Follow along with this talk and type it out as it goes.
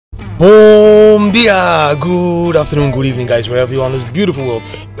Boom dia! Good afternoon, good evening guys, wherever you are on this beautiful world,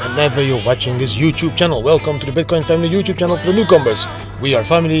 whenever you're watching this YouTube channel. Welcome to the Bitcoin Family YouTube channel for the newcomers. We are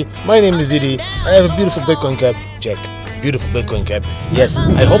family. My name is Didi. I have a beautiful Bitcoin cap. Check. Beautiful Bitcoin cap. Yes,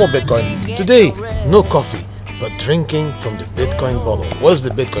 I hodl Bitcoin. Today, no coffee, but drinking from the Bitcoin bottle. What is the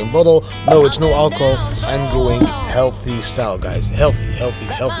Bitcoin bottle? No, it's no alcohol. I'm going healthy style, guys. Healthy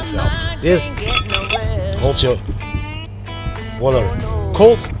style. This holds your water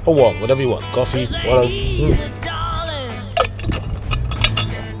cold or warm, whatever you want. Coffee, water.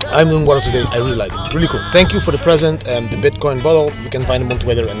 I'm doing water today. I really like it. Really cool. Thank you for the present. The Bitcoin bottle. You can find them on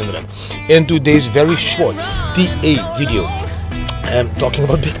Twitter and Instagram. In today's very short TA video, I'm talking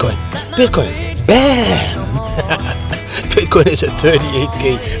about Bitcoin. Bitcoin. Bam! Bitcoin is at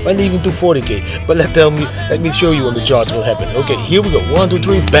 38k, and even to 40k. But let me show you on the charts what happened. Okay, here we go. 1, 2,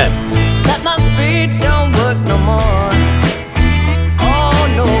 3, bam! That my feet don't work no more.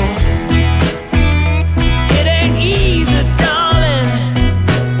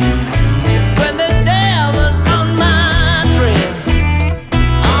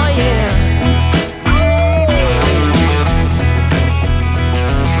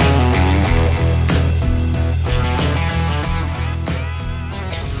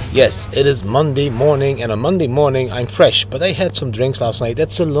 Yes, it is Monday morning, and on Monday morning I'm fresh, but I had some drinks last night.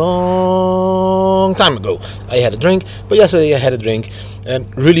 That's a long time ago. I had a drink, but yesterday I had a drink.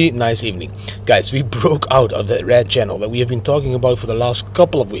 Really nice evening. Guys, we broke out of that red channel that we have been talking about for the last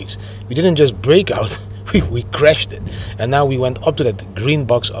couple of weeks. We didn't just break out, we crashed it. And now we went up to that green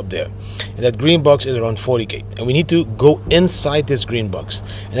box up there. And that green box is around 40k. And we need to go inside this green box.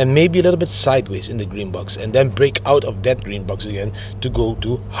 And then maybe a little bit sideways in the green box. And then break out of that green box again to go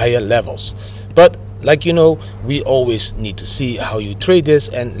to higher levels. But like you know, we always need to see how you trade this.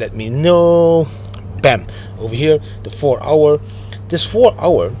 And let me know. Bam. Over here, the 4 hour. This 4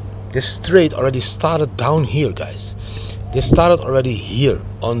 hour, this trade already started down here, guys. This started already here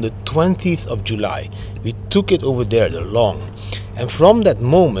on the 20th of July. We took it over there, the long. And from that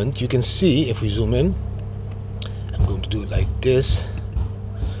moment, you can see, if we zoom in, I'm going to do it like this.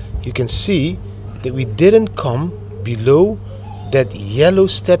 You can see that we didn't come below that yellow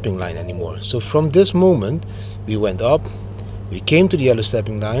stepping line anymore. So from this moment, we went up, we came to the yellow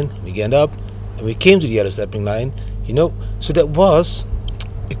stepping line, we went up, and we came to the yellow stepping line. You know, so that was,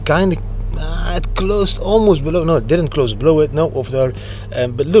 it kind of, it closed almost below. No, it didn't close below it. No, over there.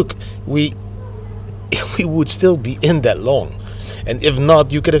 But look, we would still be in that long. And if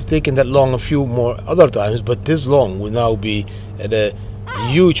not, you could have taken that long a few more other times. But this long would now be at a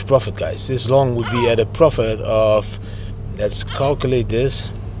huge profit, guys. This long would be at a profit of, let's calculate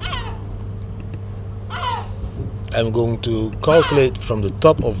this. I'm going to calculate from the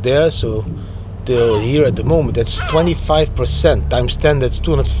top of there. So till here at the moment, that's 25% times 10, that's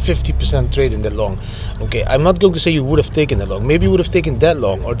 250% trade in that long. Okay, I'm not going to say you would have taken that long. Maybe you would have taken that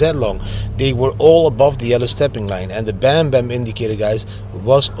long or that long. They were all above the yellow stepping line, and the bam bam indicator, guys,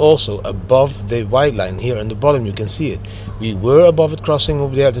 was also above the white line. Here on the bottom you can see it. We were above it, crossing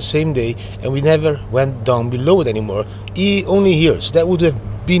over there the same day, and we never went down below it anymore, only here. So that would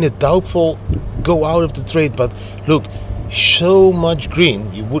have been a doubtful go out of the trade. But look, so much green,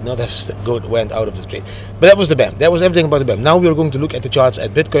 you would not have went out of the trade. But that was the BAM. That was everything about the BAM. Now we are going to look at the charts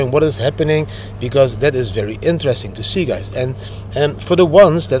at Bitcoin, what is happening, because that is very interesting to see, guys. And for the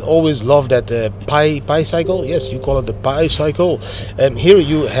ones that always love that pi cycle, yes, you call it the pi cycle. Here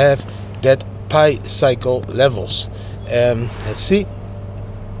you have that pi cycle levels. Let's see,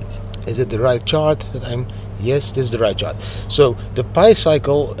 is it the right chart that I'm? Yes, this is the right chart. So the pi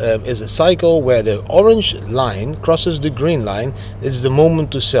cycle is a cycle where the orange line crosses the green line. It's the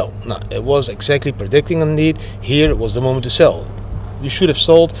moment to sell. Now, it was exactly predicting indeed. Here was the moment to sell. You should have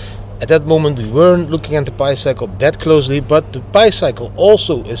sold. At that moment, we weren't looking at the pi cycle that closely, but the pi cycle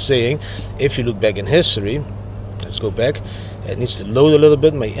also is saying, if you look back in history, let's go back. It needs to load a little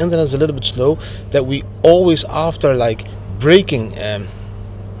bit. My internet is a little bit slow. That we always, after like breaking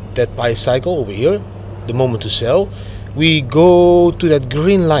that pi cycle over here, the moment to sell, we go to that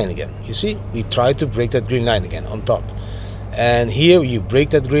green line again. You see, we try to break that green line again on top, and here you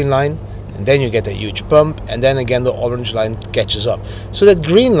break that green line, and then you get a huge pump, and then again the orange line catches up. So that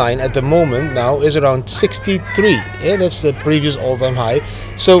green line at the moment now is around 63. Yeah, that's the previous all-time high.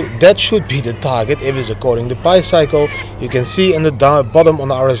 So that should be the target if it's according to pi cycle. You can see in the bottom on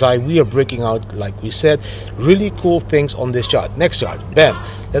the RSI we are breaking out, like we said. Really cool things on this chart. Next chart, bam.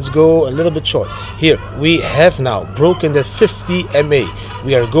 Let's go a little bit short. Here we have now broken the 50 MA.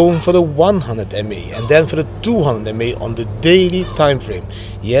 We are going for the 100 MA and then for the 200 MA on the daily time frame.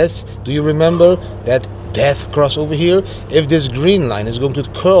 Yes, do you remember that death cross over here. If this green line is going to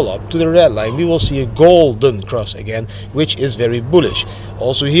curl up to the red line, we will see a golden cross again, which is very bullish.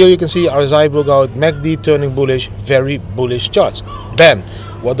 Also here you can see RSI broke out, MACD turning bullish, very bullish charts. Bam!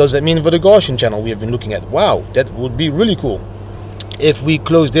 What does that mean for the Gaussian channel we have been looking at? Wow, that would be really cool. If we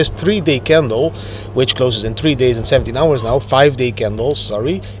close this 3-day candle, which closes in 3 days and 17 hours now, 5-day candle,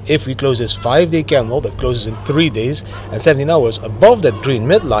 sorry. If we close this 5-day candle that closes in 3 days and 17 hours above that green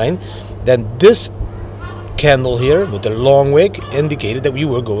midline, then this candle here with the long wick indicated that we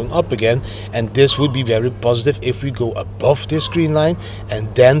were going up again, and this would be very positive if we go above this green line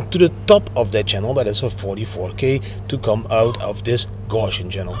and then to the top of that channel, that is a 44k, to come out of this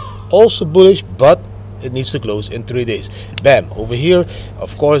Gaussian channel. Also bullish, but it needs to close in 3 days. Bam! Over here,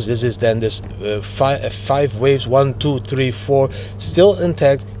 of course, this is then this five waves, 1, 2, 3, 4, still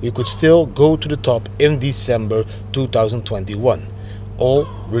intact. We could still go to the top in December 2021. All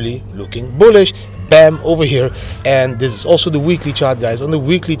really looking bullish. Bam! Over here, and this is also the weekly chart, guys. On the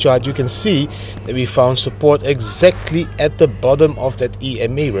weekly chart, you can see that we found support exactly at the bottom of that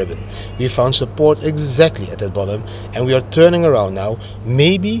EMA ribbon. We found support exactly at that bottom, and we are turning around now.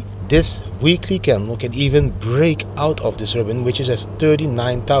 Maybe this weekly candle can even break out of this ribbon, which is at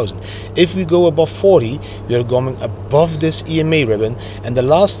 39,000. If we go above 40, we are going above this EMA ribbon, and the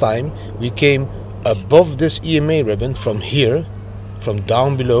last time we came above this EMA ribbon from here, from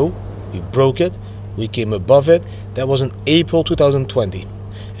down below, we broke it, we came above it. That was in April 2020,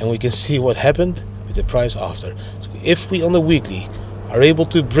 and we can see what happened with the price after. So if we on the weekly are able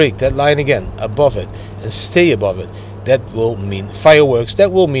to break that line again above it and stay above it, that will mean fireworks.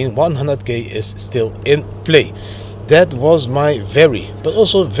 That will mean 100k is still in play. That was my very, but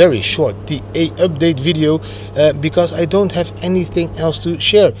also very short TA update video, because I don't have anything else to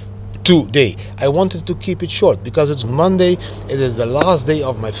share today. I wanted to keep it short because it's Monday. It is the last day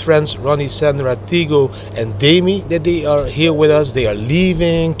of my friends Ronnie, Sandra, Tigo and Demi, that they are here with us. They are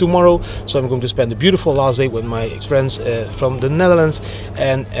leaving tomorrow, so I'm going to spend a beautiful last day with my friends from the Netherlands,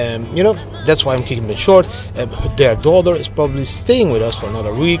 and you know, that's why I'm keeping it short. Their daughter is probably staying with us for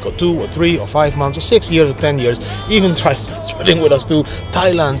another week or 2 or 3 or 5 months or 6 years or 10 years, even traveling with us to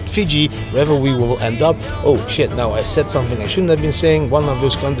Thailand, Fiji, wherever we will end up. Oh shit, now I said something I shouldn't have been saying, one of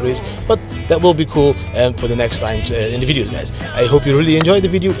those countries, but that will be cool for the next times in the videos, guys. I hope you really enjoyed the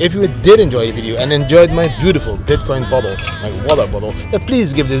video. If you did enjoy the video and enjoyed my beautiful Bitcoin bottle, my water bottle, then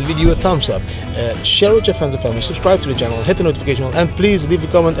please give this video a thumbs up, share with your friends and family, subscribe to the channel, hit the notification bell, and please leave a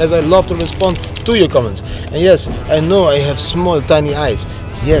comment, as I love to respond to your comments. And yes, I know I have small tiny eyes.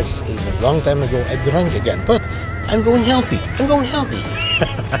 Yes, it's a long time ago I drank again, but I'm going healthy. I'm going healthy.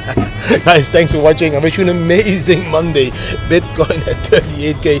 Guys, thanks for watching. I wish you an amazing Monday. Bitcoin at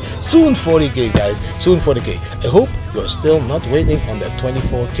 38k, soon 40k, guys, soon 40k. I hope you're still not waiting on that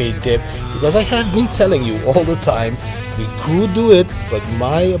 24k dip, because I have been telling you all the time we could do it, but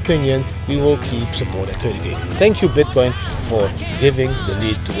my opinion, we will keep support at 30k. Thank you, Bitcoin, for giving the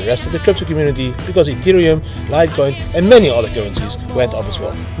lead to the rest of the crypto community, because Ethereum, Litecoin and many other currencies went up as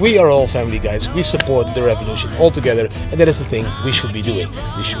well. We are all family, guys. We support the revolution all together, and that is the thing we should be doing.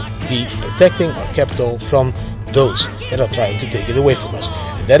 We should be protecting our capital from those that are trying to take it away from us,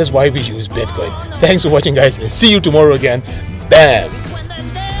 and that is why we use Bitcoin. Thanks for watching, guys, and see you tomorrow again. Bam!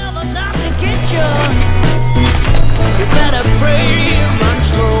 You better pray.